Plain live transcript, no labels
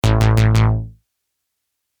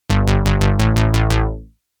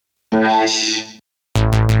Fresh.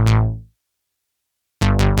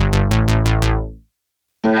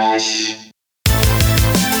 Fresh.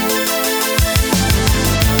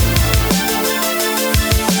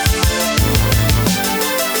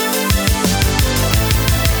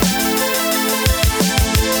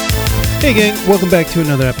 Hey gang, welcome back to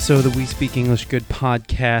another episode of the We Speak English Good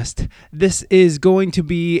podcast. This is going to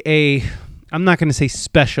be I'm not going to say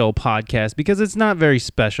special podcast because it's not very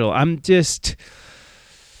special. I'm just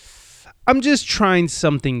trying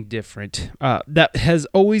something different. That has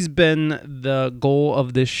always been the goal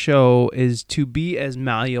of this show, is to be as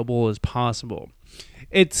malleable as possible.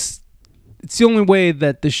 It's the only way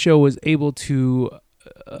that the show is able to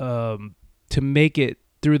make it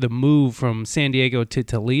through the move from San Diego to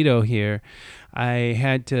Toledo here. I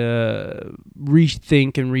had to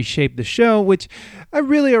rethink and reshape the show, which I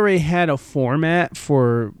really already had a format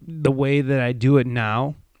for the way that I do it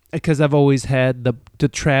now, because I've always had the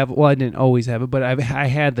travel. Well, I didn't always have it, but I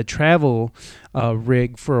had the travel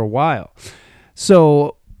rig for a while.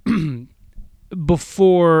 So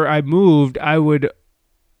before I moved,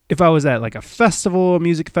 if I was at like a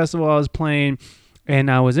music festival I was playing,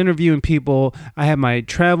 and I was interviewing people, I had my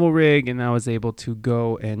travel rig, and I was able to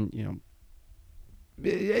go and,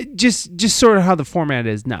 just sort of how the format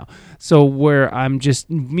is now. So where I'm just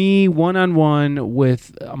me one-on-one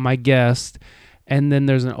with my guest, and then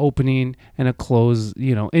there's an opening and a close,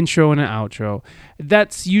 intro and an outro.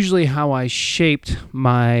 That's usually how I shaped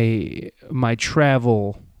my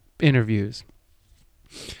travel interviews.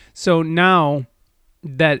 So now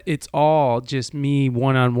that it's all just me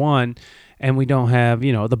one-on-one, and we don't have,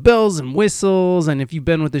 the bells and whistles. And if you've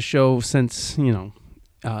been with the show since,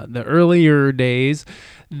 the earlier days,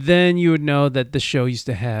 then you would know that the show used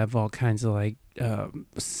to have all kinds of like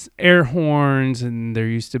air horns, and there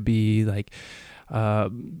used to be like, I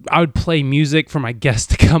would play music for my guests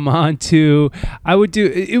to come on to.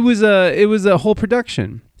 It was a whole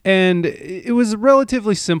production, and it was a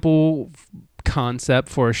relatively simple concept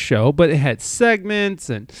for a show, but it had segments,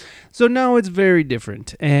 and so now it's very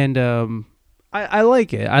different. And I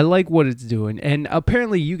like it. I like what it's doing, and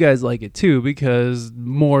apparently you guys like it too, because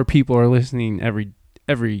more people are listening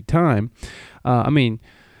every time. I mean,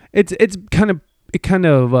 it kind of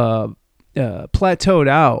plateaued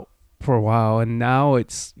out for a while, and now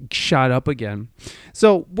it's shot up again.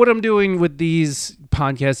 So what I'm doing with these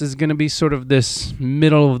podcasts is going to be sort of this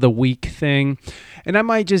middle of the week thing, and I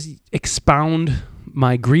might just expound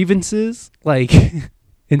my grievances, like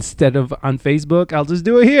instead of on Facebook, I'll just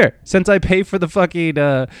do it here. Since I pay for the fucking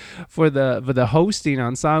for the hosting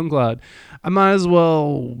on SoundCloud, I might as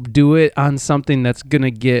well do it on something that's gonna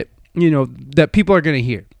get, that people are gonna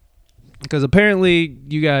hear, because apparently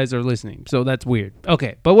you guys are listening. So that's weird.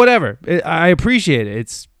 Okay, but whatever. I appreciate it.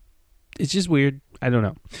 It's just weird. I don't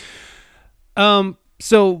know.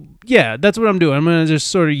 So yeah, that's what I'm doing. I'm going to just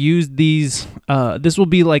sort of use these. This will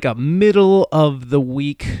be like a middle of the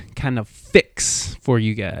week kind of fix for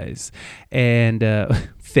you guys. And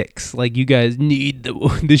fix, like you guys need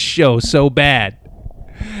this show so bad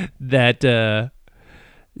that,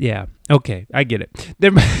 yeah, okay, I get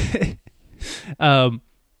it.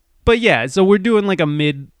 But yeah, so we're doing like a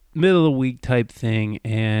middle of the week type thing,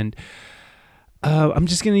 and I'm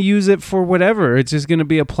just going to use it for whatever. It's just going to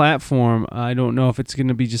be a platform. I don't know if it's going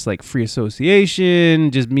to be just like free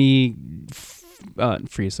association, just me,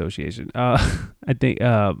 free association. I think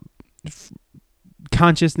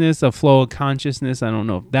consciousness, a flow of consciousness. I don't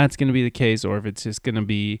know if that's going to be the case, or if it's just going to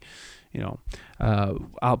be,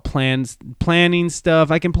 planning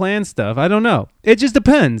stuff. I can plan stuff. I don't know. It just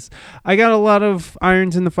depends. I got a lot of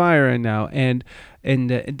irons in the fire right now, and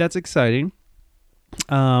that's exciting.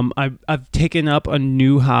 I've taken up a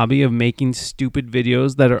new hobby of making stupid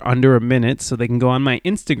videos that are under a minute, so they can go on my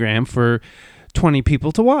Instagram for 20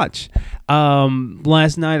 people to watch.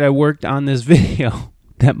 Last night I worked on this video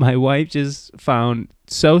that my wife just found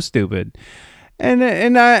so stupid, and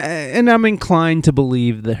I'm inclined to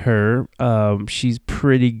believe that her. She's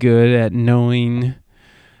pretty good at knowing,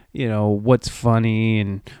 what's funny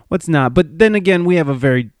and what's not. But then again, we have a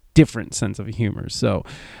very different sense of humor, so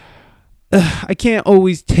I can't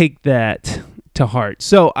always take that to heart.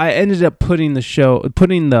 So I ended up putting the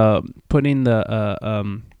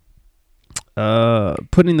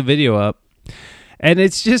video up, and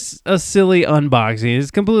it's just a silly unboxing.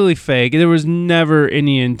 It's completely fake. There was never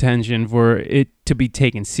any intention for it to be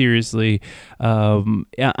taken seriously. I'm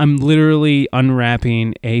literally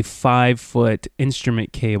unwrapping a 5-foot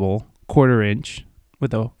instrument cable, 1/4 inch,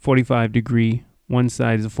 with a 45-degree. One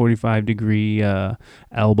side is a 45-degree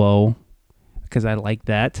elbow, because I like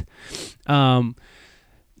that.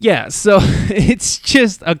 Yeah, so it's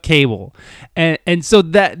just a cable, and so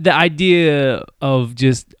that the idea of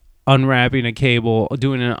just unwrapping a cable,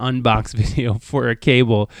 doing an unbox video for a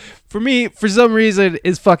cable, for me, for some reason,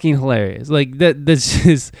 is fucking hilarious. Like that's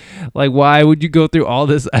just like, why would you go through all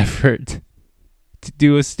this effort to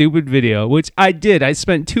do a stupid video? Which I did. I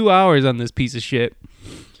spent 2 hours on this piece of shit,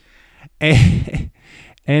 and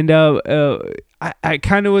I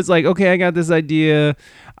kind of was like, okay, I got this idea.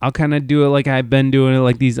 I'll kind of do it like I've been doing it,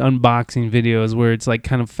 like these unboxing videos where it's like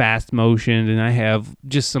kind of fast motion and I have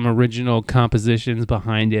just some original compositions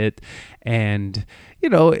behind it. And,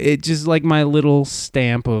 it just like my little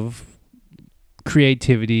stamp of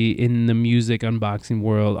creativity in the music unboxing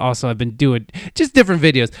world. Also, I've been doing just different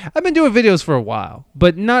videos. I've been doing videos for a while,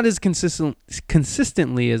 but not as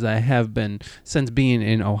consistently as I have been since being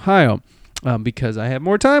in Ohio, because I have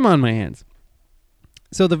more time on my hands.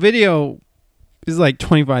 So the video is like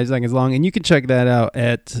 25 seconds long, and you can check that out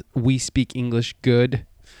at We Speak English Good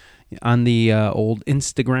on the old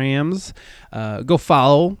Instagrams. Go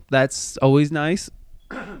follow. That's always nice.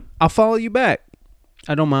 I'll follow you back.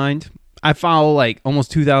 I don't mind. I follow like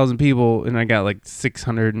almost 2,000 people, and I got like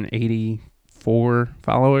 684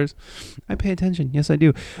 followers. I pay attention. Yes, I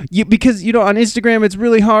do. Because, on Instagram, it's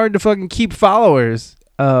really hard to fucking keep followers.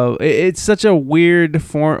 It's such a weird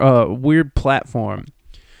platform.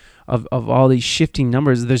 Of all these shifting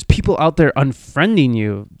numbers, there's people out there unfriending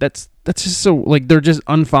you. That's just so, like, they're just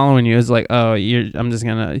unfollowing you. It's like, oh, I'm just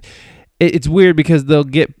gonna. It's weird because they'll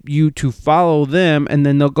get you to follow them, and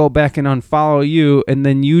then they'll go back and unfollow you, and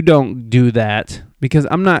then you don't do that because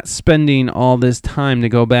I'm not spending all this time to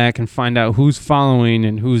go back and find out who's following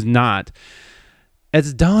and who's not.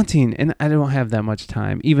 It's daunting, and I don't have that much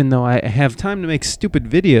time, even though I have time to make stupid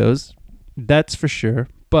videos. That's for sure.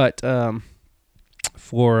 But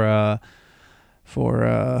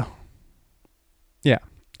yeah.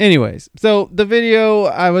 Anyways, so the video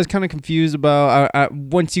I was kind of confused about.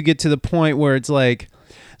 Once you get to the point where it's like,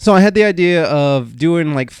 so I had the idea of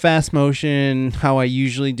doing like fast motion, how I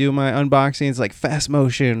usually do my unboxings, like fast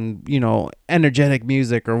motion, energetic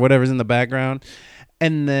music or whatever's in the background.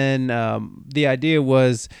 And then the idea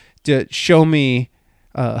was to show me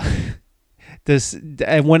this,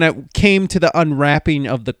 and when it came to the unwrapping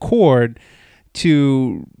of the cord,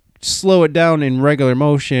 to slow it down in regular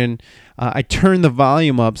motion, I turned the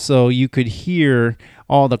volume up so you could hear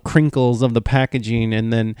all the crinkles of the packaging,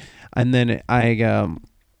 and then it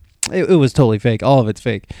was totally fake. All of it's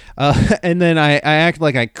fake. And then I act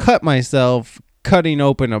like I cut myself cutting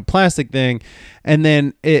open a plastic thing, and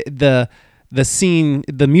then the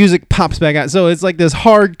music pops back out. So it's like this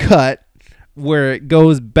hard cut where it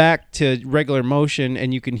goes back to regular motion,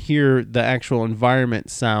 and you can hear the actual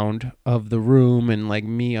environment sound of the room and like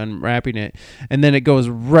me unwrapping it, and then it goes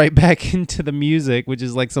right back into the music, which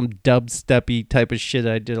is like some dubstep-y type of shit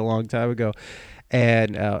I did a long time ago,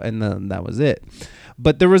 and then that was it.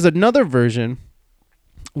 But there was another version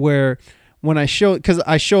where when I show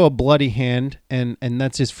a bloody hand, and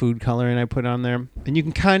that's just food coloring I put on there, and you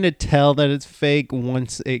can kind of tell that it's fake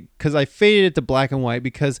because I faded it to black and white,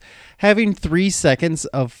 because having 3 seconds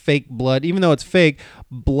of fake blood, even though it's fake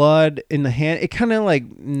blood in the hand, it kind of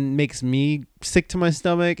like makes me sick to my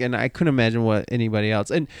stomach, and I couldn't imagine what anybody else.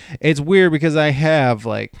 And it's weird because I have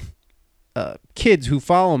like kids who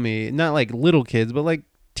follow me, not like little kids, but like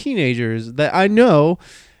teenagers that I know,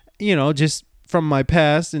 just from my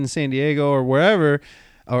past in San Diego or wherever,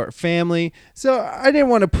 or family. So I didn't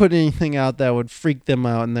want to put anything out that would freak them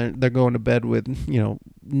out, and they're going to bed with,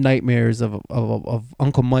 nightmares of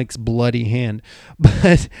Uncle Mike's bloody hand.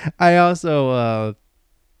 But I also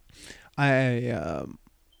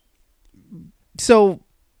so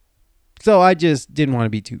I just didn't want to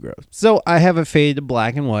be too gross. So I have it faded to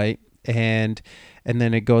black and white, and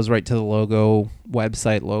then it goes right to the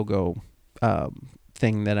website logo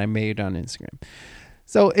thing that I made on Instagram.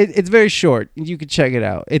 So it's very short. You could check it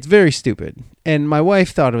out. It's very stupid. And my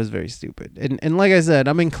wife thought it was very stupid. And like I said,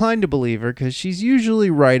 I'm inclined to believe her because she's usually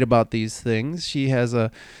right about these things. She has a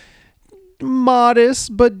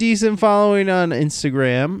modest but decent following on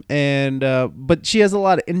Instagram, and but she has a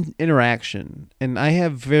lot of interaction, and I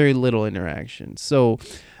have very little interaction. So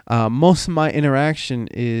most of my interaction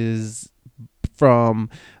is from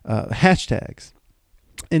hashtags.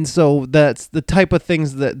 And so that's the type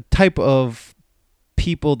of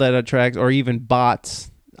people that attracts, or even bots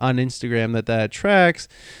on Instagram that attracts,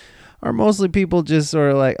 are mostly people just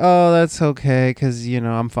sort of like, oh, that's okay, because,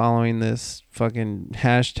 I'm following this fucking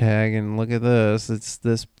hashtag, and look at this, it's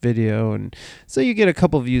this video. And so you get a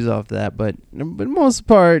couple views off that, but most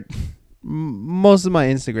part, most of my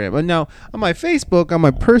Instagram. But now on my Facebook, on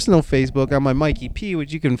my personal Facebook, on my Mikey P,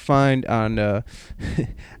 which you can find on on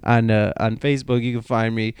Facebook, you can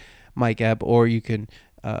find me, Mike Ep, or you can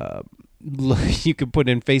you can put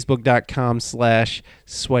in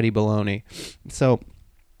facebook.com/sweatybaloney. So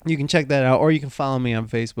you can check that out, or you can follow me on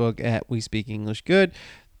Facebook at We Speak English Good.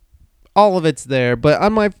 All of it's there, but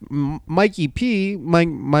on my Mikey P, my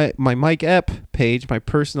Mike Ep page, my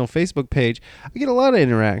personal Facebook page, I get a lot of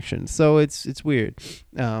interaction. So it's weird.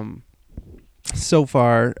 So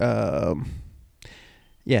far,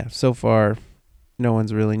 so far, no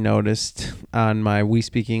one's really noticed on my We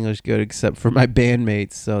Speak English Good except for my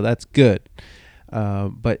bandmates. So that's good.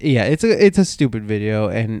 But yeah, it's a stupid video,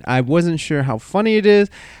 and I wasn't sure how funny it is.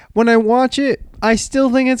 When I watch it, I still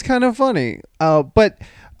think it's kind of funny. But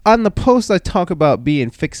on the post, I talk about being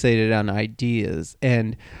fixated on ideas,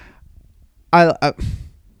 and I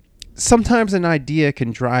sometimes an idea can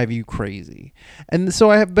drive you crazy. And so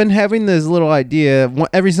I have been having this little idea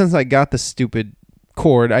ever since I got the stupid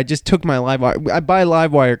cord. I just took my Livewire. I buy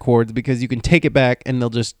Livewire cords because you can take it back and they'll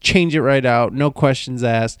just change it right out, no questions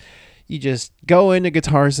asked. You just go into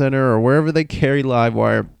Guitar Center or wherever they carry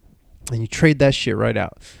Livewire, and you trade that shit right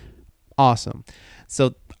out. Awesome.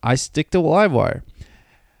 So I stick to Livewire.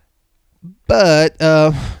 But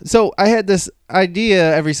so I had this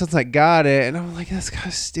idea ever since I got it, and I'm like, that's kind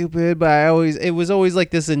of stupid. But it was always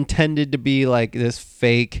like this intended to be like this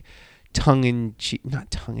fake tongue-in-cheek,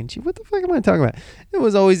 not tongue-in-cheek. What the fuck am I talking about? It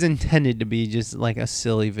was always intended to be just like a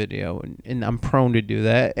silly video, and I'm prone to do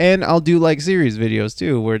that. And I'll do like series videos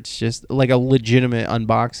too, where it's just like a legitimate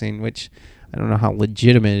unboxing, which I don't know how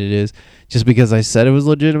legitimate it is. Just because I said it was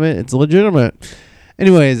legitimate, it's legitimate.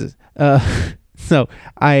 Anyways, so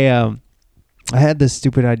I had this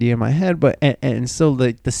stupid idea in my head, but and so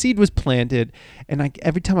the seed was planted, and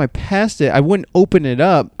every time I passed it, I wouldn't open it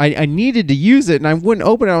up. I needed to use it, and I wouldn't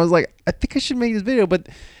open it. I was like, I think I should make this video. But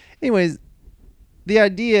anyways, the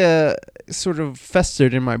idea sort of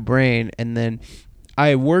festered in my brain, and then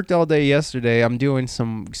I worked all day yesterday. I'm doing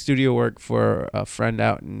some studio work for a friend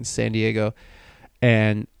out in San Diego,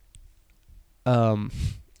 and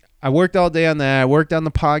I worked all day on that. I worked on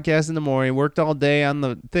the podcast in the morning, worked all day on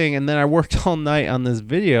the thing, and then I worked all night on this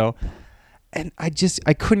video, and I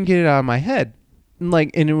couldn't get it out of my head.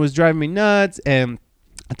 And it was driving me nuts, and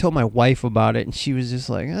I told my wife about it, and she was just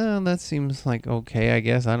like, oh, that seems like okay, I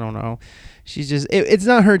guess. I don't know. She's just, it's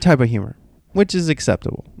not her type of humor, which is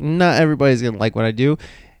acceptable. Not everybody's going to like what I do,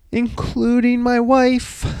 including my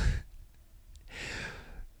wife.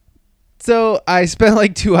 So I spent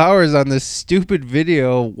like 2 hours on this stupid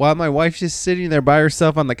video while my wife's just sitting there by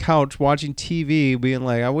herself on the couch watching TV, being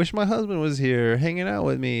like, I wish my husband was here hanging out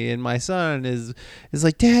with me. And my son is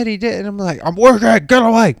like, Daddy, Dad. And I'm like, I'm working, get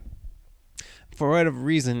away. For whatever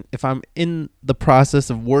reason, if I'm in the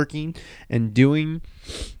process of working and doing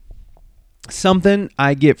something,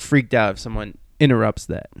 I get freaked out if someone interrupts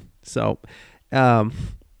that. So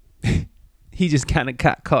he just kind of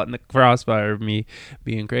got caught in the crossfire of me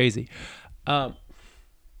being crazy.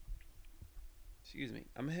 Excuse me.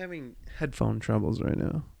 I'm having headphone troubles right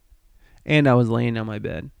now. And I was laying on my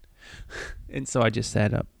bed. And so I just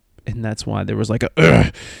sat up. And that's why there was like a...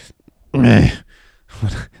 there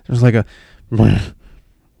was like a... like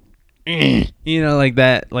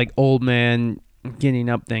that, like old man getting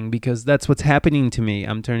up thing. Because that's what's happening to me.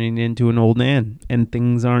 I'm turning into an old man. And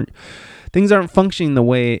things aren't functioning the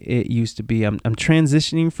way it used to be. I'm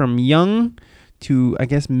transitioning from young to, I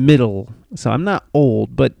guess, middle. So I'm not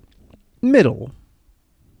old, but middle.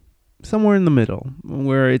 Somewhere in the middle,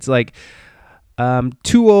 where it's like I'm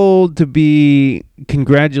too old to be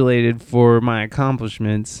congratulated for my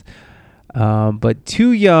accomplishments, but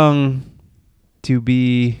too young to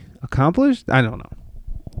be accomplished. I don't know.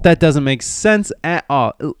 That doesn't make sense at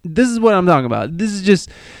all. This is what I'm talking about. This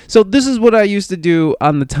is what I used to do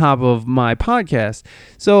on the top of my podcast.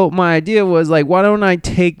 So my idea was like, why don't I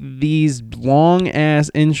take these long ass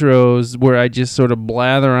intros where I just sort of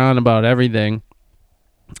blather on about everything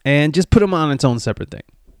and just put them on its own separate thing.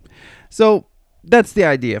 So that's the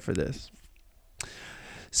idea for this.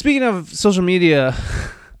 Speaking of social media,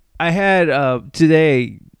 I had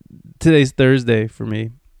today's Thursday for me.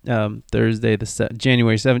 Thursday,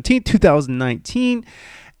 January 17th, 2019,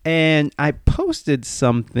 and I posted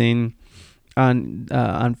something on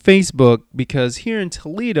Facebook because here in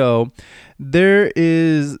Toledo,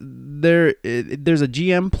 there's a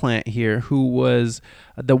GM plant here who was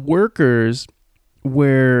the workers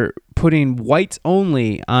were putting whites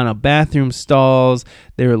only on a bathroom stalls.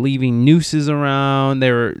 They were leaving nooses around.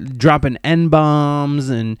 They were dropping N-bombs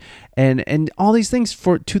and all these things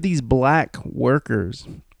to these black workers.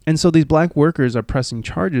 And so these black workers are pressing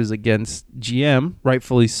charges against GM,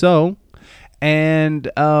 rightfully so. And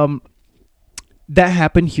that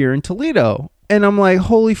happened here in Toledo. And I'm like,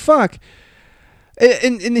 holy fuck.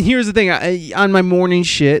 And here's the thing. On my morning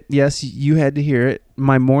shit, yes, you had to hear it.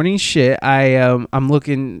 My morning shit, I'm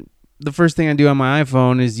looking. The first thing I do on my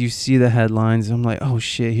iPhone is you see the headlines. I'm like, oh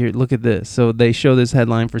shit, here, look at this. So they show this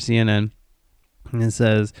headline for CNN. And it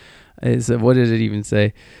says, what did it even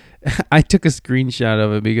say? I took a screenshot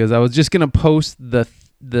of it because I was just gonna post the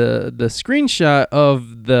screenshot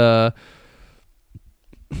of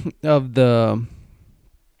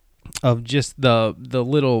just the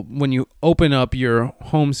little, when you open up your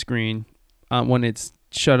home screen, when it's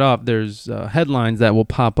shut off, there's headlines that will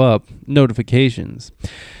pop up, notifications.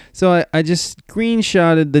 So I just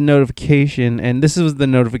screenshotted the notification, and this was the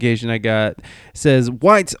notification I got. It says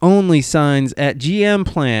whites only signs at GM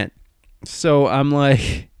plant. So I'm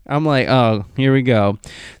like, oh, here we go.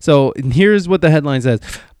 So here's what the headline says.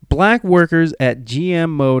 Black workers at General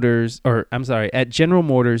Motors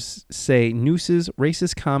say nooses,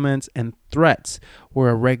 racist comments, and threats were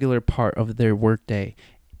a regular part of their workday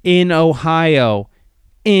in Ohio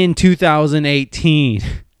in 2018.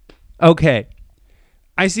 Okay.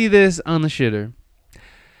 I see this on the shitter.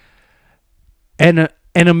 And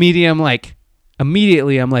immediately I'm like,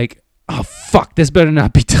 oh fuck, this better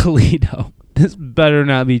not be Toledo. This better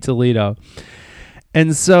not be Toledo.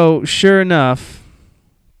 And so sure enough,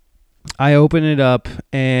 I open it up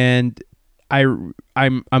and I'm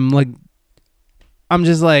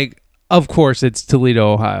just like, of course it's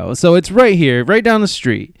Toledo, Ohio. So it's right here, right down the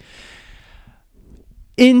street.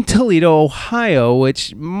 In Toledo, Ohio,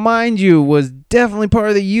 which, mind you, was definitely part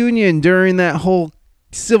of the Union during that whole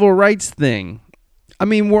civil rights thing. I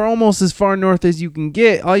mean, we're almost as far north as you can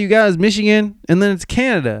get. All you got is Michigan, and then it's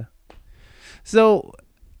Canada. So,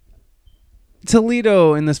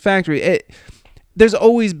 Toledo in this factory, there's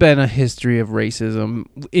always been a history of racism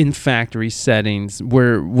in factory settings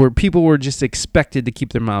where people were just expected to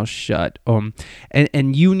keep their mouths shut.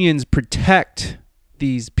 And unions protect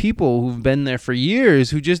these people who've been there for years,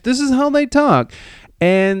 who just, this is how they talk,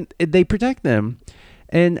 and they protect them.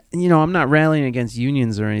 And, you know, I'm not rallying against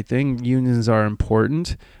unions or anything. Unions are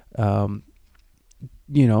important, you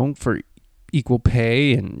know, for equal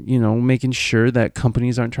pay and, you know, making sure that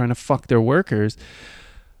companies aren't trying to fuck their workers.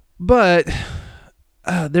 But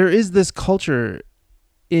there is this culture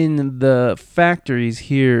in the factories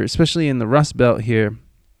here, especially in the Rust Belt here,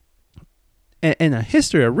 and a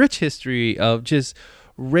rich history of just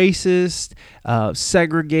racist,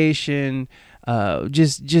 segregation,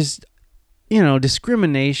 just you know,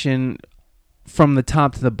 discrimination from the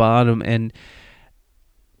top to the bottom. And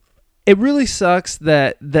it really sucks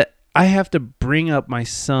that I have to bring up my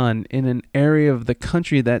son in an area of the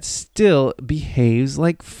country that still behaves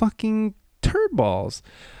like fucking turd balls.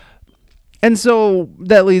 And so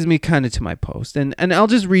that leads me kind of to my post, and I'll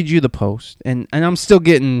just read you the post, and I'm still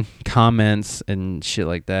getting comments and shit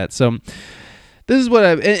like that. So this is what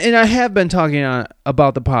I have been talking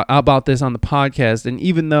about this on the podcast, and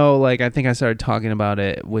even though, like, I think I started talking about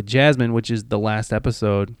it with Jasmine, which is the last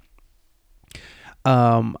episode,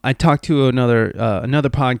 I talked to another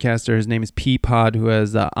podcaster. His name is P-Pod, who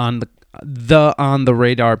has On the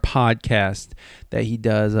Radar podcast that he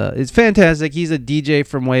does. It's fantastic. He's a DJ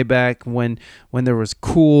from way back when there was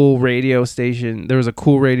cool radio station. There was a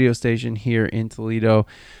cool radio station here in Toledo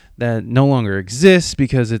that no longer exists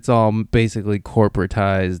because it's all basically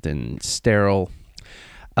corporatized and sterile.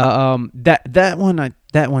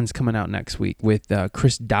 That one's coming out next week with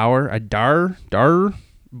Chris Dar,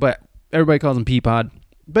 but everybody calls him P-Pod.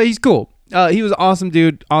 But he's cool. He was an awesome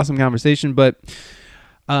dude, awesome conversation. But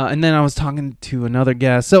and then I was talking to another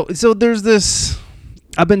guest. So there's this.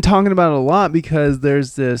 I've been talking about it a lot because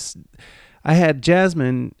there's this. I had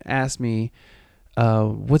Jasmine ask me,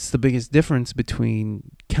 what's the biggest difference between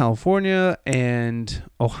California and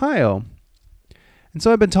Ohio? And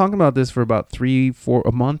so I've been talking about this for about 3-4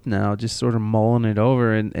 a month now, just sort of mulling it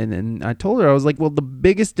over. And I told her, I was like, well, the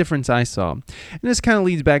biggest difference I saw, and this kind of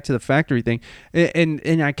leads back to the factory thing.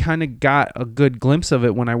 And I kind of got a good glimpse of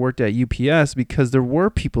it when I worked at UPS, because there were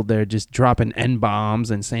people there just dropping N-bombs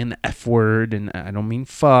and saying the F word. And I don't mean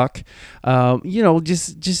fuck, you know,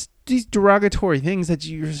 just these derogatory things that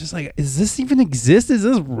you're just like, is this even exist? Is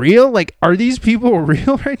this real? Like, are these people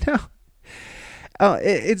real right now?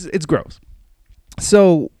 It's gross.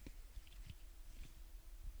 So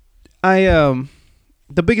the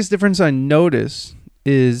biggest difference I notice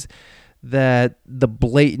is that the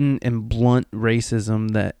blatant and blunt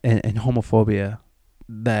racism that and homophobia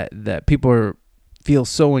that people feel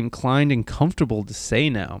so inclined and comfortable to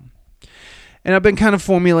say now. And I've been kind of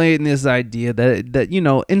formulating this idea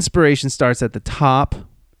that inspiration starts at the top.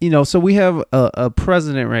 So we have a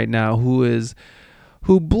president right now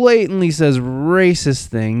who blatantly says racist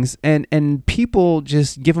things, and people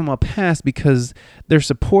just give him a pass because they're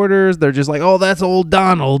supporters. They're just like, oh, that's old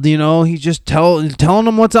Donald, he's just telling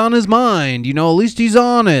them what's on his mind, at least he's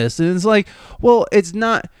honest. And it's like, well, it's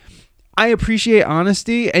not. I appreciate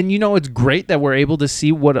honesty, and it's great that we're able to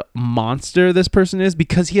see what a monster this person is,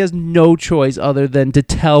 because he has no choice other than to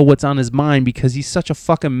tell what's on his mind, because he's such a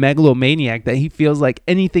fucking megalomaniac that he feels like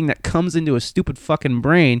anything that comes into a stupid fucking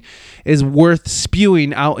brain is worth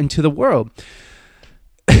spewing out into the world.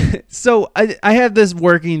 So I have this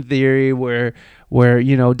working theory where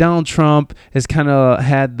Donald Trump has kind of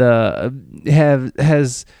had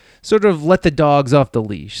has sort of let the dogs off the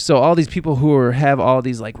leash. So all these people who have all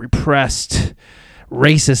these like repressed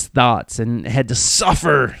racist thoughts and had to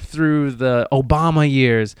suffer through the Obama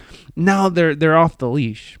years, now they're off the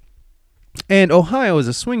leash. And Ohio is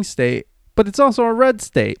a swing state, but it's also a red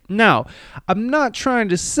state. Now, I'm not trying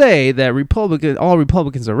to say that all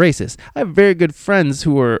Republicans are racist. I have very good friends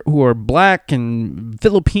who are black and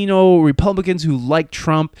Filipino Republicans who like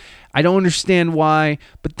Trump. I don't understand why,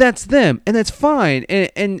 but that's them, and that's fine.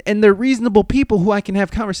 And they're reasonable people who I can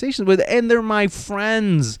have conversations with, and they're my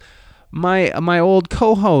friends. My old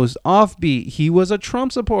co-host, Offbeat, he was a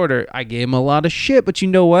Trump supporter. I gave him a lot of shit, but you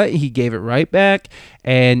know what? He gave it right back,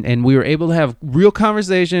 and we were able to have real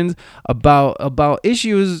conversations about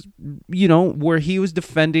issues, where he was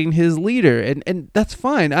defending his leader, and that's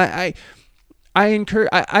fine. I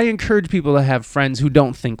encourage people to have friends who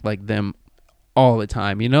don't think like them all the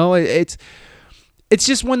time. It's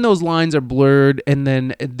just when those lines are blurred and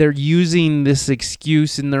then they're using this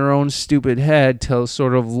excuse in their own stupid head to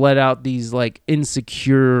sort of let out these like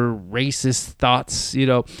insecure racist thoughts,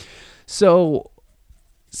 So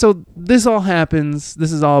this all happens.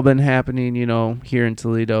 This has all been happening, here in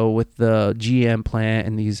Toledo with the GM plant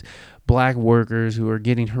and these black workers who are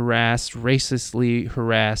getting racistly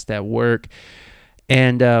harassed at work.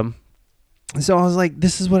 And, so I was like,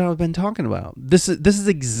 this is what I've been talking about. This is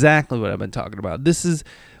exactly what I've been talking about. This is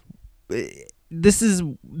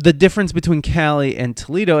the difference between Cali and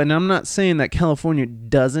Toledo. And I'm not saying that California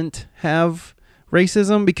doesn't have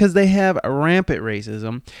racism, because they have rampant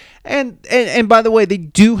racism. And by the way, they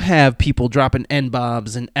do have people dropping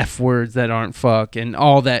N-bombs and F words that aren't fuck and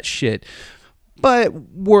all that shit. But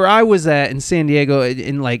where I was at in San Diego,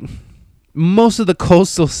 in like most of the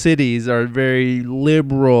coastal cities are very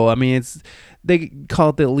liberal. I mean, they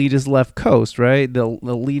call it the elitist left coast, right? The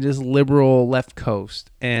elitist liberal left coast.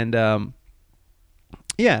 And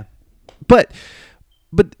yeah, but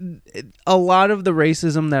a lot of the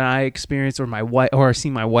racism that I experience, or I see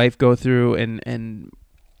my wife go through, and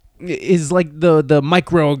is like the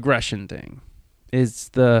microaggression thing. It's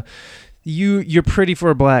the you're pretty for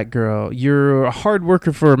a black girl. You're a hard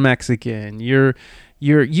worker for a Mexican.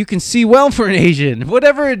 You can see well for an Asian,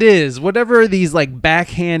 whatever it is, whatever these like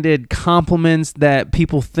backhanded compliments that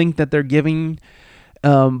people think that they're giving,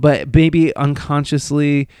 but maybe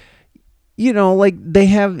unconsciously, like they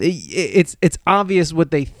have, it's obvious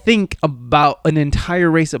what they think about an entire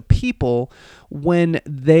race of people when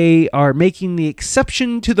they are making the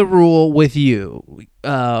exception to the rule with you.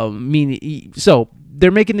 So they're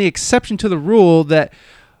making the exception to the rule that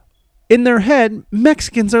in their head,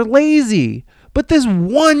 Mexicans are lazy. But this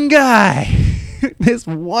one guy, this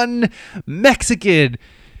one Mexican,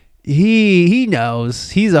 he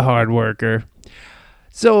knows he's a hard worker.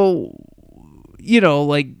 So,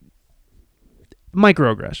 like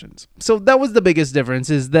microaggressions. So that was the biggest difference,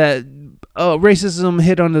 is that racism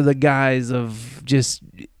hit under the guise of just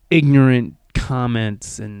ignorant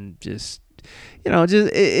comments and just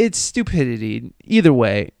it's stupidity either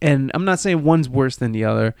way. And I'm not saying one's worse than the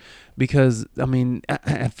other, because I mean,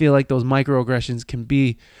 I feel like those microaggressions can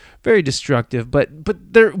be very destructive, but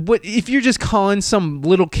if you're just calling some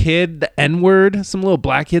little kid the N-word, some little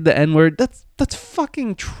black kid the N-word, that's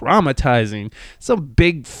fucking traumatizing. Some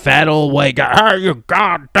big fat old white guy, you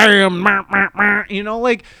goddamn,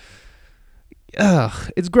 like,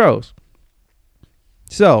 it's gross.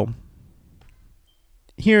 So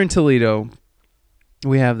here in Toledo,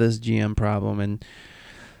 we have this GM problem, and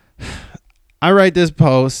I write this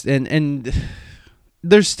post, and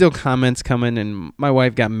there's still comments coming, and my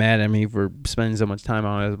wife got mad at me for spending so much time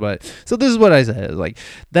on it. But so this is what I said. Like,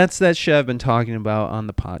 that's that shit I've been talking about on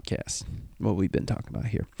the podcast. what we've been talking about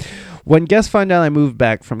here. When guests find out I moved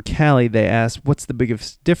back from Cali, they ask, what's the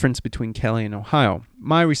biggest difference between Cali and Ohio?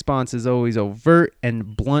 My response is always overt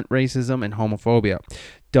and blunt racism and homophobia.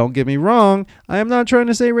 Don't get me wrong, I am not trying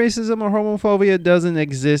to say racism or homophobia doesn't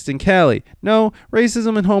exist in Cali. No,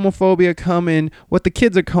 racism and homophobia come in what the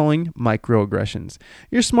kids are calling microaggressions.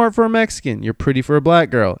 You're smart for a Mexican, you're pretty for a black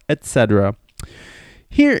girl, etc.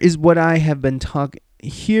 Here is what I've been talking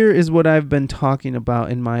about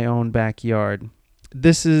in my own backyard.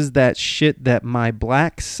 This is that shit that my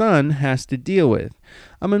black son has to deal with.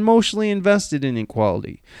 I'm emotionally invested in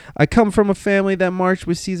equality. I come from a family that marched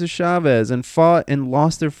with Cesar Chavez and fought and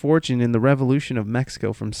lost their fortune in the revolution of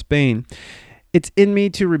Mexico from Spain. It's in me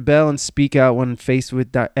to rebel and speak out when faced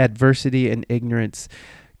with adversity and ignorance.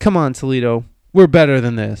 Come on, Toledo. We're better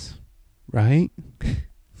than this. Right?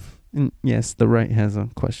 And yes, the right has a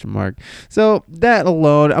question mark. So that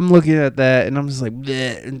alone, I'm looking at that and I'm just like,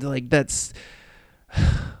 bleh, and like that's...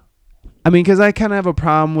 I mean, because I kind of have a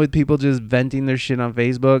problem with people just venting their shit on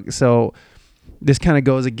Facebook. So this kind of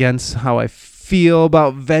goes against how I feel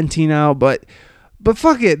about venting out. But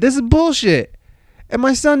fuck it. This is bullshit. And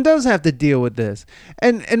my son does have to deal with this.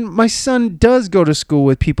 And my son does go to school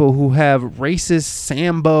with people who have racist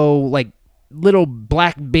Sambo, like little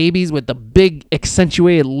black babies with the big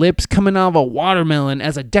accentuated lips coming out of a watermelon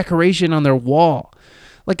as a decoration on their wall.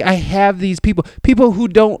 Like, I have these people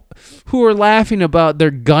who are laughing about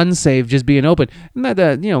their gun safe just being open. Not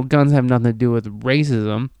that, guns have nothing to do with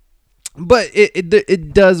racism. But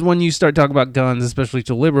it does when you start talking about guns, especially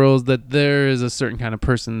to liberals, that there is a certain kind of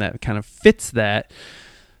person that kind of fits that.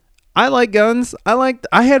 I like guns.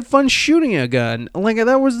 I had fun shooting a gun. Like,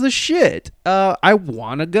 that was the shit. I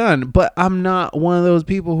want a gun, but I'm not one of those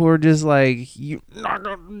people who are just like, you're not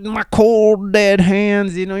gonna, my cold dead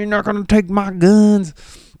hands, you're not going to take my guns.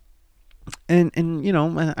 And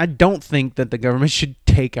I don't think that the government should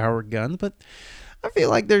take our guns, but I feel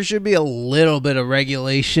like there should be a little bit of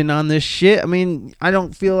regulation on this shit. I mean, I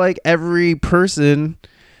don't feel like every person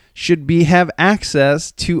should have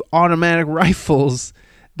access to automatic rifles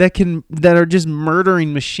that are just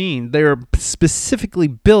murdering machines. They are specifically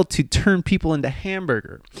built to turn people into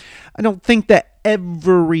hamburger. I don't think that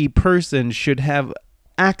every person should have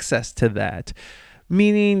access to that.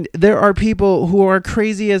 Meaning there are people who are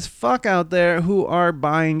crazy as fuck out there who are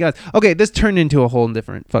buying guns. Okay, this turned into a whole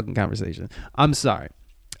different fucking conversation. I'm sorry.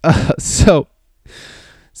 So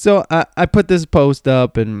I put this post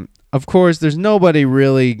up, and of course there's nobody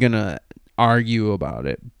really gonna argue about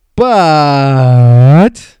it.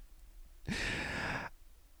 But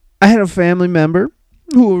I had a family member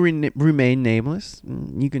who will remain nameless.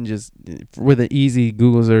 You can just, with an easy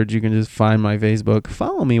Google search, you can just find my Facebook.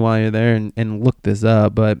 Follow me while you're there and look this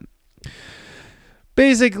up. But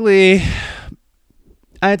basically,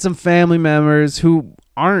 I had some family members who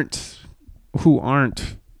aren't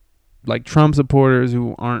like Trump supporters,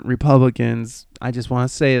 who aren't Republicans. I just want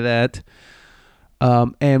to say that.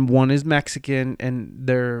 And one is Mexican, and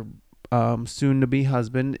their soon-to-be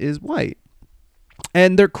husband is white.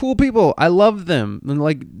 And they're cool people. I love them. And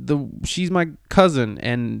like she's my cousin,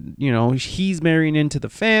 and he's marrying into the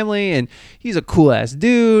family, and he's a cool ass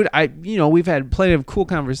dude. We've had plenty of cool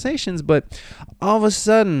conversations, but all of a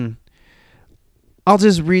sudden, I'll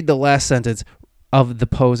just read the last sentence of the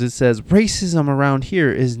post. It says, racism around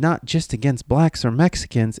here is not just against blacks or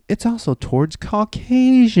Mexicans, it's also towards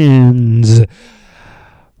Caucasians.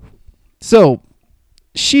 So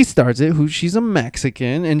she starts it. She's a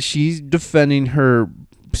Mexican, and she's defending her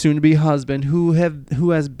soon-to-be husband, who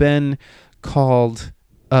has been called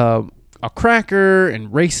a cracker and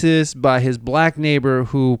racist by his black neighbor,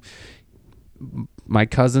 who my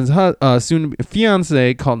cousin's soon-to-be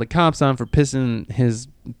fiance called the cops on for pissing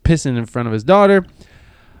in front of his daughter.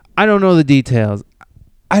 I don't know the details.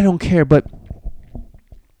 I don't care, but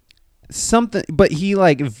he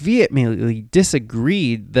vehemently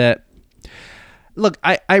disagreed that. Look,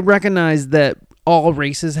 I recognize that all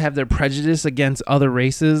races have their prejudice against other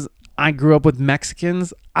races. I grew up with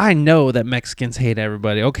Mexicans. I know that Mexicans hate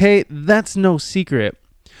everybody, okay? That's no secret.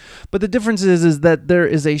 But the difference is that there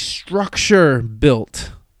is a structure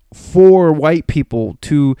built for white people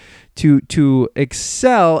to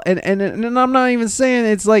excel. And I'm not even saying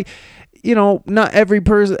it's like, not every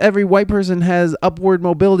white person has upward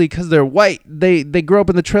mobility because they're white. They grow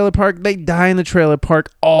up in the trailer park. They die in the trailer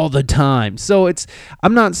park all the time. So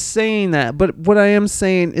I'm not saying that, but what I am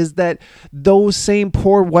saying is that those same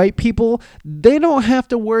poor white people, they don't have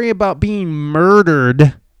to worry about being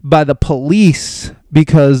murdered by the police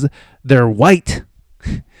because they're white.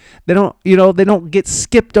 They don't get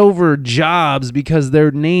skipped over jobs because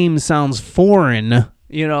their name sounds foreign.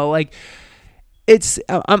 it's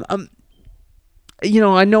I'm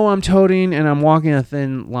I know I'm toting and I'm walking a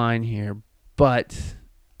thin line here, but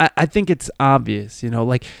I think it's obvious,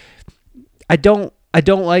 like I don't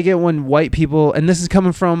like it when white people, and this is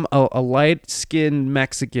coming from a light-skinned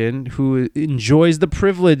Mexican who enjoys the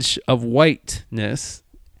privilege of whiteness,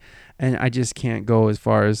 and I just can't go as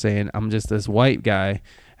far as saying I'm just this white guy,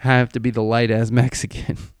 have to be the light-ass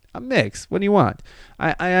Mexican. I'm mixed. What do you want?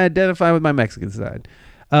 I identify with my Mexican side.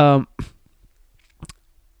 But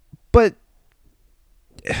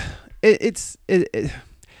it's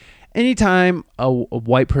anytime a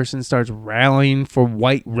white person starts rallying for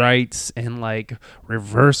white rights and like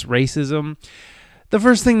reverse racism, the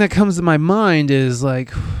first thing that comes to my mind is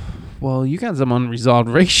like, well, you got some unresolved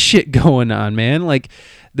race shit going on, man. Like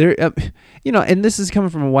there, and this is coming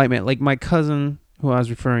from a white man. Like my cousin, who I was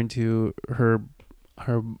referring to, her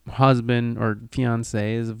husband or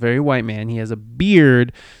fiance is a very white man. He has a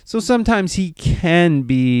beard, so sometimes he can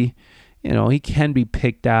be, he can be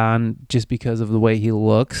picked on just because of the way he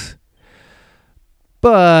looks.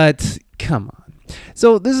 But come on.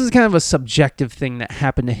 So this is kind of a subjective thing that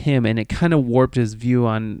happened to him, and it kind of warped his view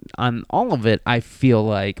on all of it, I feel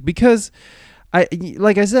like, because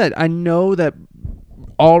like I said, I know that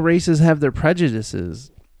all races have their prejudices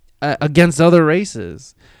against other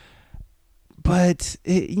races. But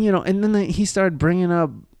and then he started bringing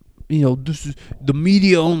up, this is, the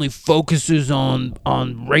media only focuses on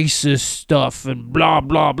racist stuff and blah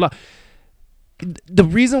blah blah. The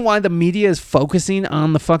reason why the media is focusing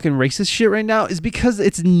on the fucking racist shit right now is because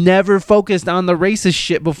it's never focused on the racist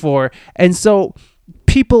shit before, and so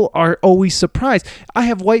people are always surprised. I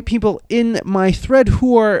have white people in my thread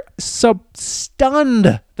who are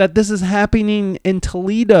stunned that this is happening in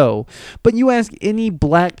Toledo. But you ask any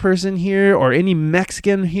black person here or any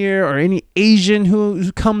Mexican here or any Asian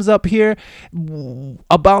who comes up here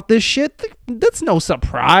about this shit, that's no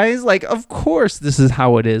surprise. Like, of course, this is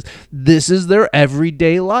how it is. This is their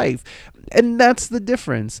everyday life. And that's the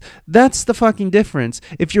difference. That's the fucking difference.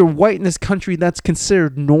 If you're white in this country, that's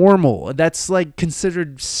considered normal. That's like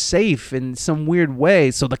considered safe in some weird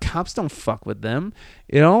way. So the cops don't fuck with them.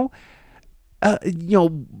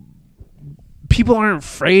 People aren't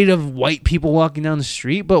afraid of white people walking down the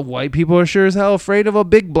street, but white people are sure as hell afraid of a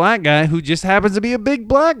big black guy who just happens to be a big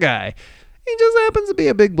black guy. He just happens to be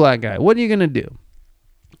a big black guy. What are you going to do?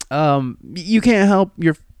 You can't help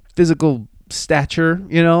your physical stature,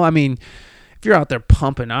 I mean, if you're out there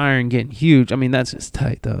pumping iron, getting huge, I mean, that's just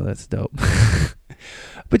tight though. That's dope.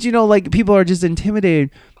 But like people are just intimidated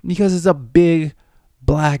because it's a big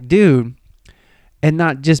black dude, and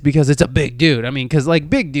not just because it's a big dude. I mean, because like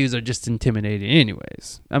big dudes are just intimidating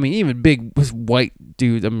anyways. I mean, even big white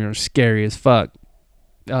dudes, I mean, are scary as fuck.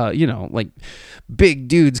 Like big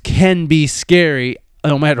dudes can be scary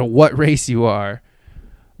no matter what race you are.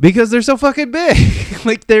 Because they're so fucking big.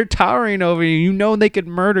 Like, they're towering over you. They could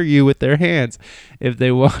murder you with their hands if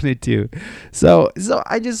they wanted to. So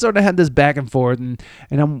I just sort of had this back and forth, and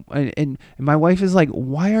my wife is like,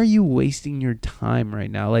 why are you wasting your time right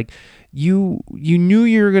now? Like, you knew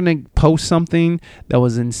you were going to post something that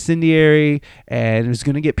was incendiary and it was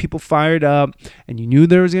going to get people fired up, and you knew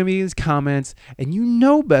there was going to be these comments, and you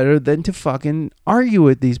know better than to fucking argue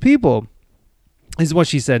with these people. This is what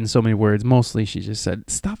she said in so many words. Mostly she just said,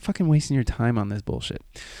 stop fucking wasting your time on this bullshit.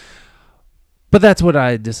 But that's what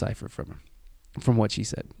I deciphered from what she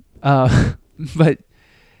said. But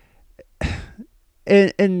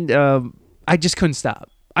I just couldn't stop.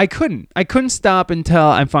 I couldn't stop until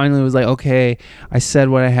I finally was like, okay, I said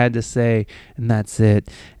what I had to say, and that's it.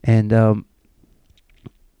 And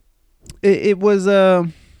it was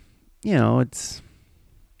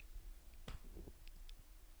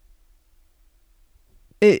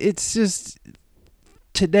it's just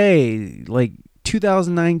today, like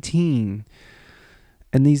 2019,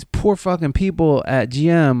 and these poor fucking people at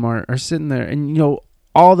GM are sitting there, and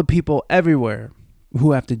all the people everywhere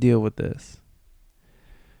who have to deal with this.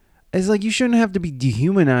 It's like, you shouldn't have to be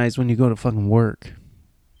dehumanized when you go to fucking work.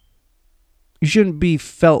 You shouldn't be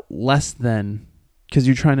felt less than because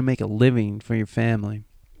you're trying to make a living for your family.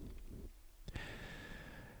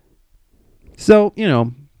 So,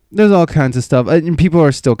 there's all kinds of stuff, and people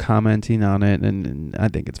are still commenting on it, and I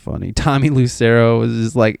think it's funny. Tommy Lucero was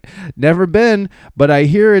just like, never been, but I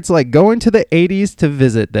hear it's like going to the 80s to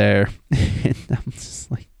visit there. And I'm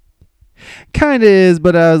just like, kind of is,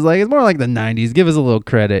 but I was like, it's more like the 90s. Give us a little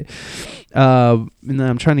credit. And then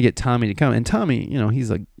I'm trying to get Tommy to come, and Tommy,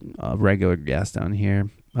 he's like a regular guest down here.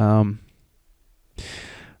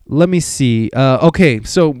 Let me see. Okay,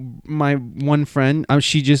 so my one friend,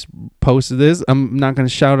 she just posted this. I'm not going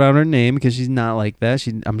to shout out her name because she's not like that.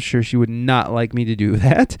 I'm sure she would not like me to do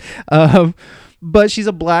that. But she's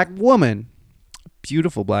a black woman.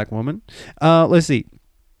 Beautiful black woman. Let's see.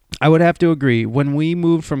 I would have to agree. When we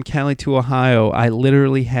moved from Cali to Ohio, I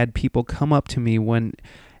literally had people come up to me when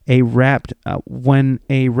I wrapped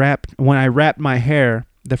my hair,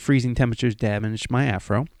 the freezing temperatures damaged my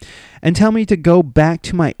afro, and tell me to go back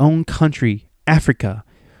to my own country, Africa,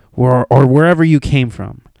 or wherever you came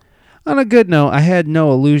from. On a good note, I had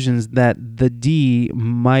no illusions that the D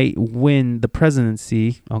might win the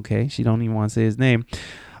presidency. Okay, she don't even want to say his name.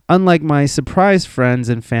 Unlike my surprise friends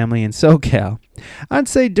and family in SoCal. I'd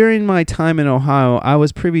say during my time in Ohio, I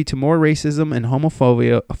was privy to more racism and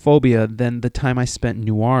homophobia than the time I spent in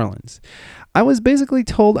New Orleans. I was basically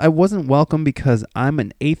told I wasn't welcome because I'm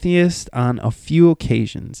an atheist on a few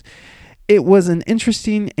occasions. It was an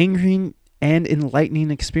interesting, angering, and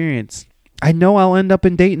enlightening experience. I know I'll end up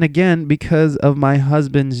in Dayton again because of my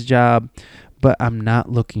husband's job, but I'm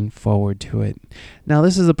not looking forward to it. Now,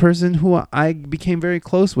 this is a person who I became very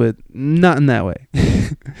close with, not in that way.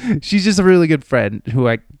 She's just a really good friend who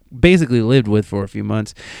I basically lived with for a few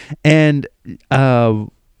months. And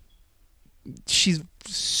she's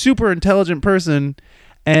super intelligent person,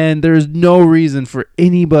 and there's no reason for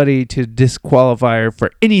anybody to disqualify her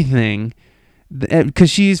for anything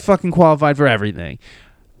because she's fucking qualified for everything.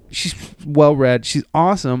 She's well-read. She's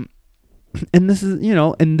awesome. And this is,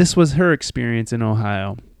 and this was her experience in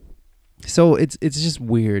Ohio. So it's just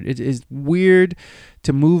weird. It is weird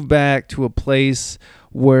to move back to a place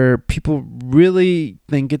where people really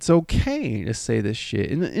think it's okay to say this shit.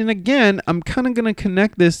 And again, I'm kind of going to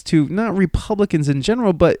connect this to not Republicans in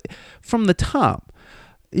general, but from the top.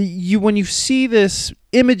 When you see this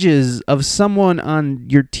images of someone on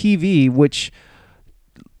your TV, which,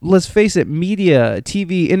 let's face it, media,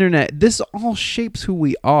 TV, internet, this all shapes who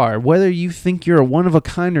we are. Whether you think you're a one of a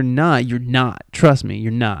kind or not, you're not. Trust me,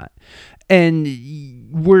 you're not. And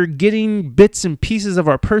we're getting bits and pieces of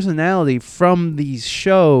our personality from these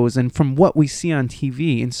shows and from what we see on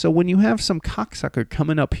TV. And so when you have some cocksucker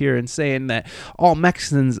coming up here and saying that all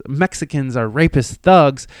Mexicans are rapist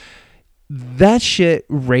thugs, that shit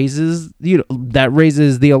raises,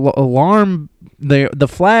 the alarm, the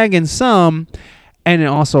flag in some. And it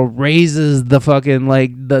also raises the fucking,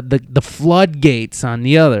 the floodgates on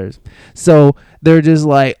the others. So they're just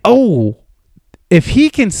like, oh, if he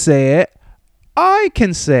can say it, I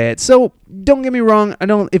can say it. So don't get me wrong.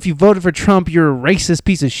 If you voted for Trump, you're a racist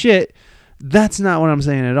piece of shit. That's not what I'm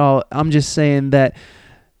saying at all. I'm just saying that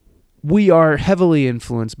we are heavily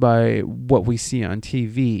influenced by what we see on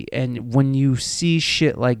TV. And when you see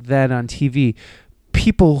shit like that on TV,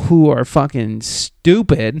 people who are fucking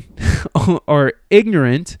stupid or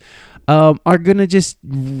ignorant are going to just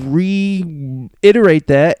reiterate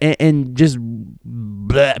that and just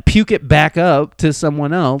puke it back up to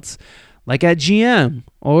someone else, like at GM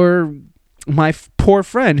or my poor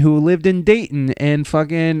friend who lived in Dayton and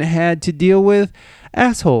fucking had to deal with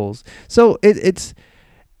assholes. So it's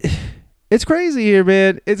crazy here,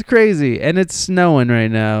 man. It's crazy. And it's snowing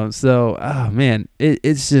right now. So, oh, man,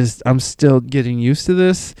 it's just, I'm still getting used to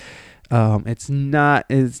this. It's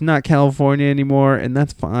not California anymore, and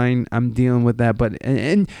that's fine. I'm dealing with that. But,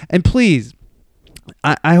 and please,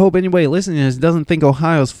 I hope anybody listening to this doesn't think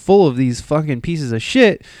Ohio's full of these fucking pieces of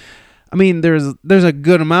shit. I mean, there's a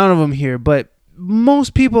good amount of them here, but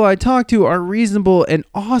most people I talk to are reasonable and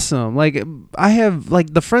awesome. Like, I have,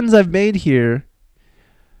 the friends I've made here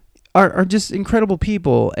are just incredible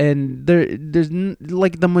people, and there's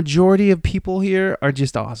the majority of people here are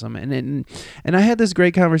just awesome. And I had this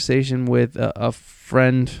great conversation with a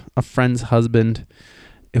friend's husband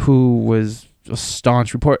who was a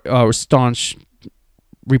staunch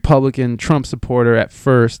Republican Trump supporter at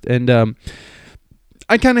first, and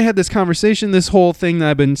I kind of had this conversation, this whole thing that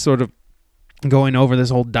I've been sort of going over, this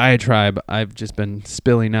whole diatribe I've just been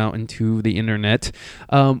spilling out into the internet.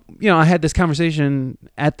 I had this conversation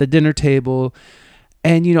at the dinner table,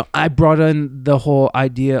 and, I brought in the whole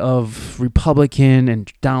idea of Republican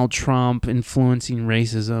and Donald Trump influencing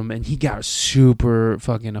racism, and he got super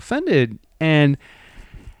fucking offended. And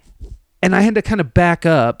I had to kind of back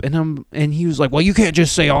up, and he was like, well, you can't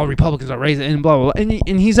just say all Republicans are racist and blah, blah, blah.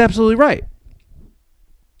 And he's absolutely right.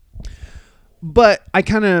 But I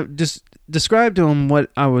kind of just described to him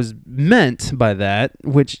what I was meant by that,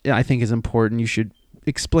 which I think is important. You should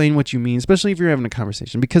explain what you mean, especially if you're having a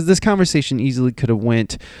conversation, because this conversation easily could have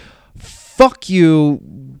went, fuck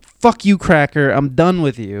you, cracker, I'm done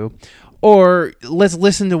with you. Or let's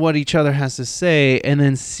listen to what each other has to say and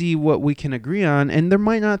then see what we can agree on. And there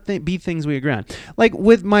might not be things we agree on. Like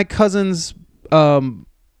with my cousin's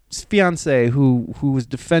fiance who was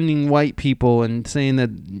defending white people and saying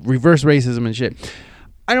that reverse racism and shit.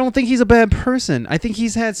 I don't think he's a bad person. I think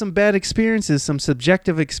he's had some bad experiences, some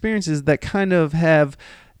subjective experiences that kind of have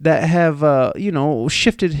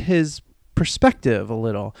shifted his perspective a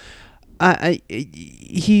little.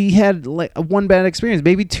 He had like one bad experience,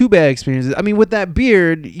 maybe two bad experiences. I mean, with that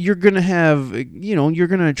beard, you're gonna have, you're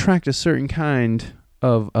gonna attract a certain kind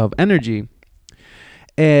of energy,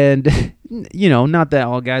 and not that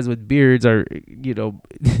all guys with beards are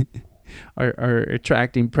are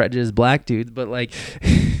attracting prejudiced black dudes, but like,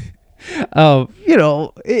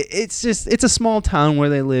 it's a small town where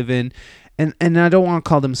they live in. And I don't want to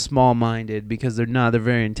call them small-minded because they're not. They're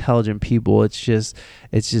very intelligent people. It's just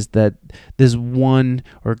that this one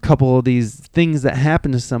or a couple of these things that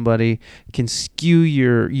happen to somebody can skew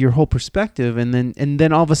your whole perspective, and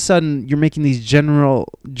then all of a sudden you're making these general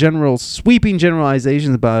sweeping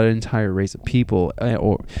generalizations about an entire race of people.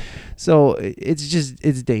 So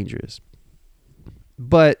it's dangerous.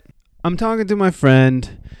 But I'm talking to my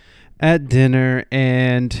friend at dinner,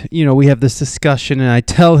 and we have this discussion, and I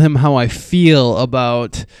tell him how I feel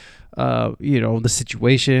about the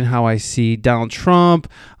situation, how I see Donald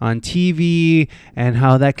Trump on TV, and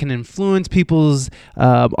how that can influence people's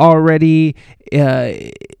already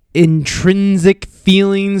intrinsic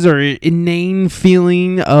feelings or inane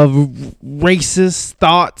feeling of racist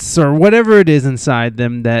thoughts or whatever it is inside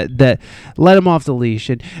them that let him off the leash.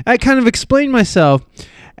 And I kind of explained myself.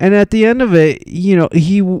 And at the end of it,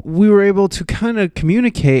 we were able to kind of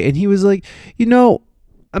communicate, and he was like,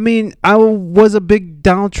 I mean, I was a big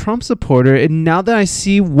Donald Trump supporter, and now that I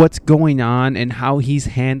see what's going on and how he's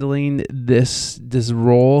handling this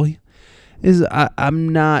role, I'm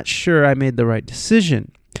not sure I made the right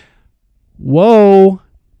decision. Whoa,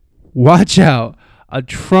 watch out. A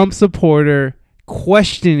Trump supporter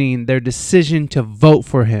questioning their decision to vote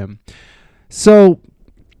for him. So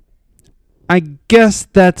I guess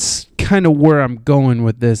that's kind of where I'm going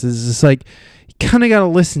with this. Is just like, you kind of got to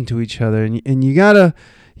listen to each other, and you gotta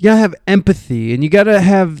have empathy, and you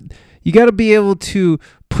gotta be able to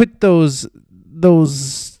put those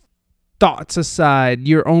thoughts aside,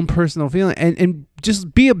 your own personal feeling, and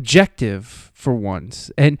just be objective for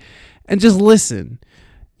once, and just listen.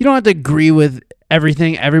 You don't have to agree with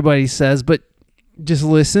everything everybody says, but just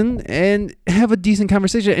listen and have a decent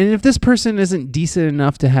conversation. And if this person isn't decent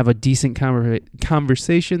enough to have a decent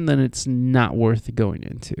conversation, then it's not worth going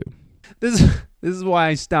into. This is why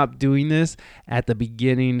I stopped doing this at the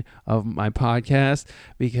beginning of my podcast,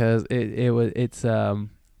 because it's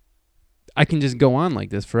I can just go on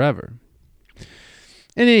like this forever.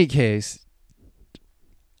 In any case,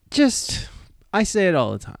 I say it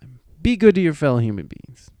all the time. Be good to your fellow human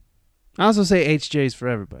beings. I also say HJs for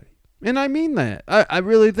everybody. And I mean that. I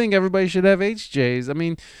really think everybody should have HJs. I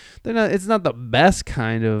mean, it's not the best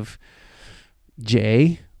kind of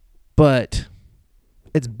J, but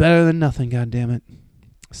it's better than nothing, goddammit.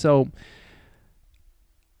 So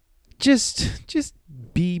just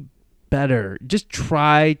be better. Just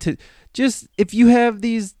try to if you have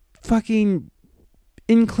these fucking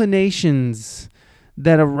inclinations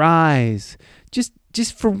that arise,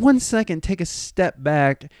 just for 1 second, take a step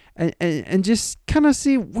back and just kind of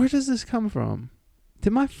see, where does this come from?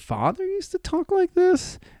 Did my father used to talk like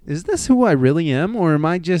this? Is this who I really am? Or am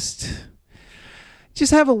I just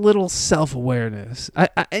have a little self-awareness?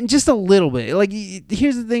 And just a little bit. Like,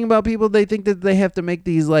 here's the thing about people. They think that they have to make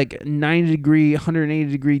these like 90-degree,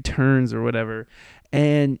 180-degree turns or whatever.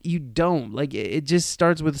 And you don't. Like, it just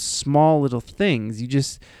starts with small little things. You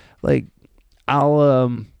just, like,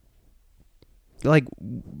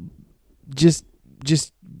 just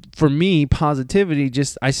for me, positivity,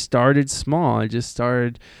 I started small. I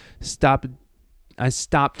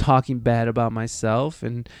stopped talking bad about myself,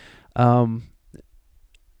 and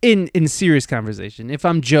in serious conversation. If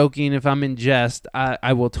I'm joking, if I'm in jest,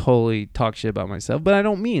 I will totally talk shit about myself, but I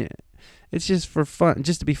don't mean it. It's just for fun,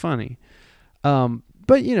 just to be funny.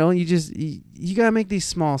 But you gotta make these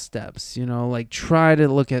small steps, like try to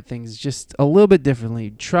look at things just a little bit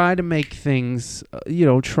differently. Try to make things,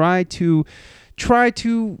 try to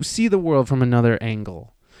see the world from another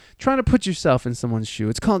angle. Try to put yourself in someone's shoe.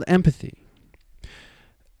 It's called empathy.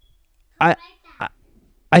 I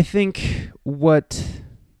think what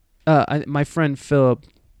my friend Philip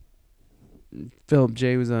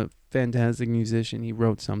J was a fantastic musician. He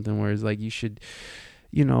wrote something where it's like, you should,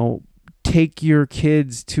 take your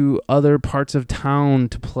kids to other parts of town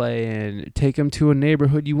to play in. Take them to a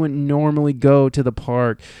neighborhood you wouldn't normally go to the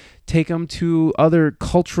park. Take them to other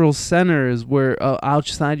cultural centers where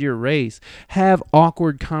outside your race. Have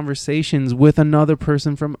awkward conversations with another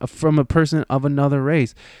person from a person of another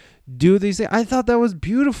race. Do these things. I thought that was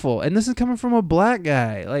beautiful. And this is coming from a black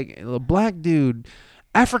guy, like a black dude,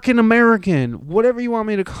 African American, whatever you want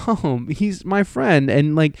me to call him. He's my friend.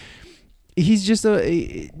 And like, he's just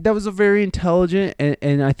that was a very intelligent,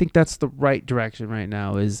 and I think that's the right direction right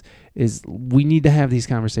now is we need to have these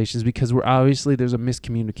conversations because we're obviously there's a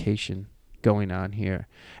miscommunication going on here.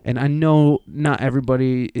 And I know not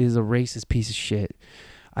everybody is a racist piece of shit.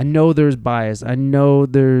 I know there's bias. I know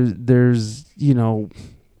there's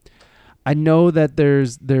I know that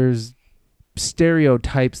there's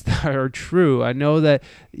stereotypes that are true. I know that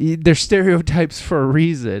there's stereotypes for a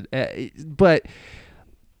reason. But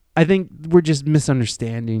I think we're just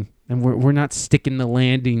misunderstanding and we're not sticking the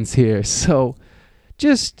landings here. So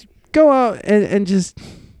just go out and just,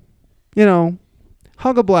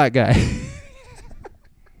 hug a black guy.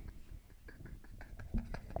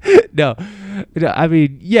 No, I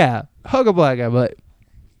mean, yeah, hug a black guy, but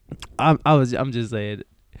I'm just saying,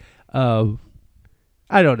 I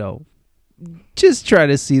don't know. Just try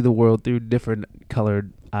to see the world through different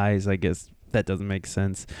colored eyes, I guess. That doesn't make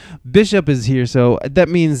sense. Bishop is here, so that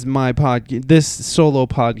means this solo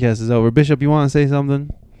podcast is over. Bishop, you want to say something?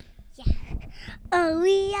 Yeah. Oh,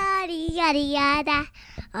 yada, yada, yada.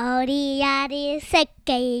 Oh, yada,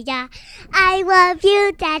 sekeya. I love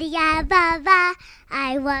you, daddy, ya, baba.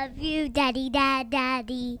 I love you, daddy,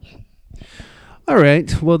 daddy. All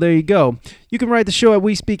right. Well, there you go. You can write the show at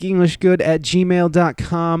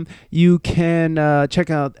WeSpeakEnglishGood@gmail.com. You can check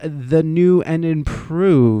out the new and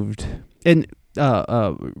improved and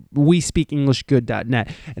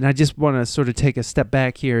WeSpeakEnglishGood.net. And I just want to sort of take a step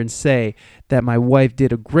back here and say that my wife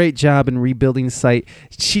did a great job in rebuilding the site.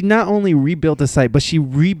 She not only rebuilt the site, but she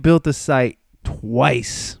rebuilt the site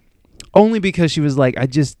twice. Only because she was like, I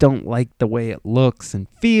just don't like the way it looks and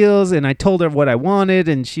feels. And I told her what I wanted,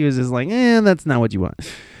 and she was just like, that's not what you want.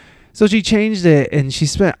 So she changed it, and she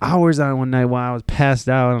spent hours on it one night while I was passed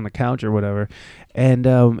out on the couch or whatever. And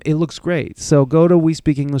it looks great. So go to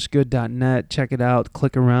WeSpeakEnglishGood.net, check it out,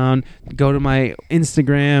 click around, go to my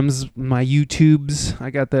Instagrams, my YouTubes. I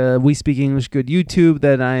got the We Speak English Good YouTube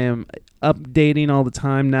that I am updating all the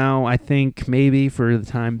time now. I think maybe for the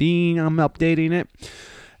time being I'm updating it.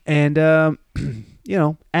 And,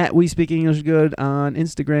 at We Speak English Good on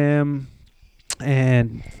Instagram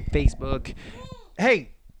and Facebook. Hey,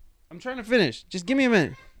 I'm trying to finish. Just give me a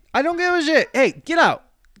minute. I don't give a shit. Hey, get out.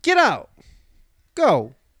 Get out.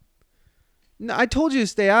 Go. No, I told you to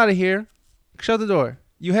stay out of here. Shut the door.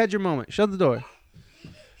 You had your moment. Shut the door.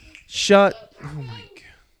 Oh, my God.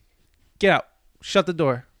 Get out. Shut the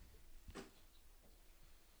door.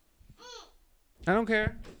 I don't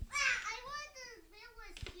care.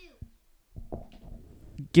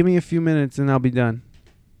 Give me a few minutes and I'll be done.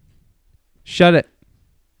 Shut it.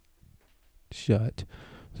 Shut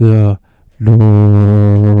the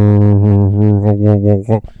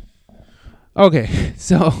door. Okay,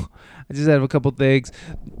 so I just have a couple things.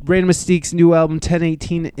 Rain Mystique's new album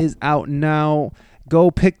 1018 is out now. Go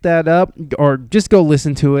pick that up or just go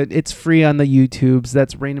listen to it. It's free on the YouTubes.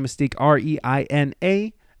 That's Raina Mystique,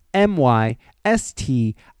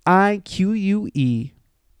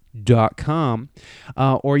 ReinaMystique.com.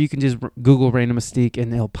 Or you can just Google Raina Mystique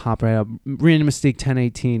and it'll pop right up. Raina Mystique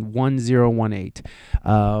 1018 1018.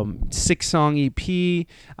 6-song EP.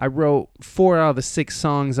 I wrote 4 out of the 6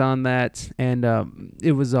 songs on that, and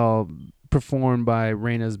it was all performed by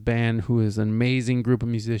Raina's band, who is an amazing group of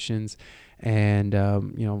musicians, and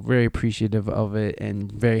very appreciative of it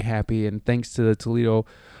and very happy. And thanks to the Toledo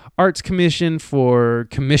Arts Commission for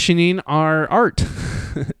commissioning our art.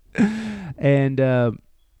 And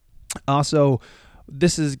also,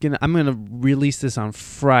 I'm gonna release this on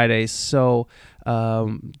Friday, so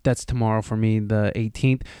that's tomorrow for me, the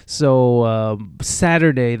 18th. So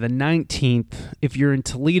Saturday, the 19th, if you're in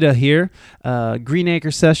Toledo here, Green Acre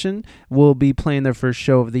Session will be playing their first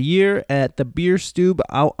show of the year at the Beer Stube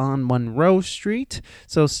out on Monroe Street.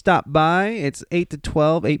 So stop by. It's 8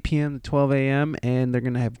 p.m. to 12 a.m. and they're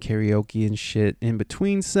gonna have karaoke and shit in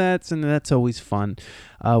between sets, and that's always fun.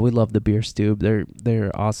 We love the Beer Stube.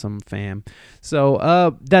 They're awesome fam.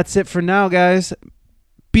 So that's it for now, guys.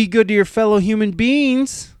 Be good to your fellow human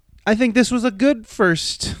beings. I think this was a good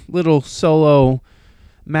first little solo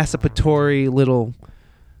masturbatory little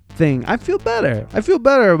thing. I feel better. I feel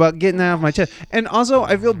better about getting that off my chest. And also,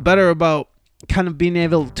 I feel better about kind of being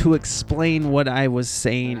able to explain what I was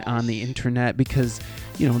saying on the internet, because,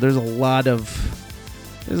 there's a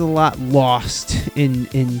lot lost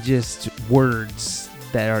in just words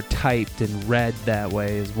that are typed and read that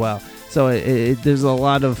way as well. So there's a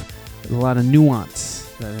lot of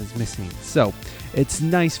nuance that is missing. So it's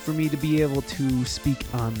nice for me to be able to speak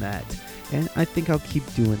on that. And I think I'll keep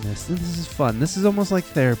doing this. This is fun. This is almost like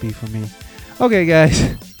therapy for me. Okay,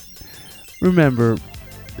 guys. Remember,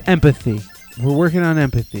 empathy. We're working on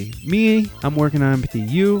empathy. Me, I'm working on empathy.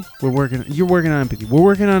 You're working on empathy. We're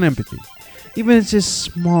working on empathy. Even if it's just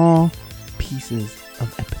small pieces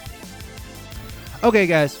of empathy. Okay,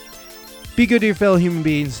 guys. Be good to your fellow human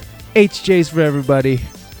beings. HJs for everybody.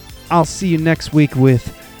 I'll see you next week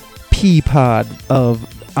with P-Pod of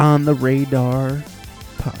On the Radar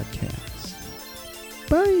Podcast.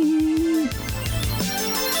 Bye.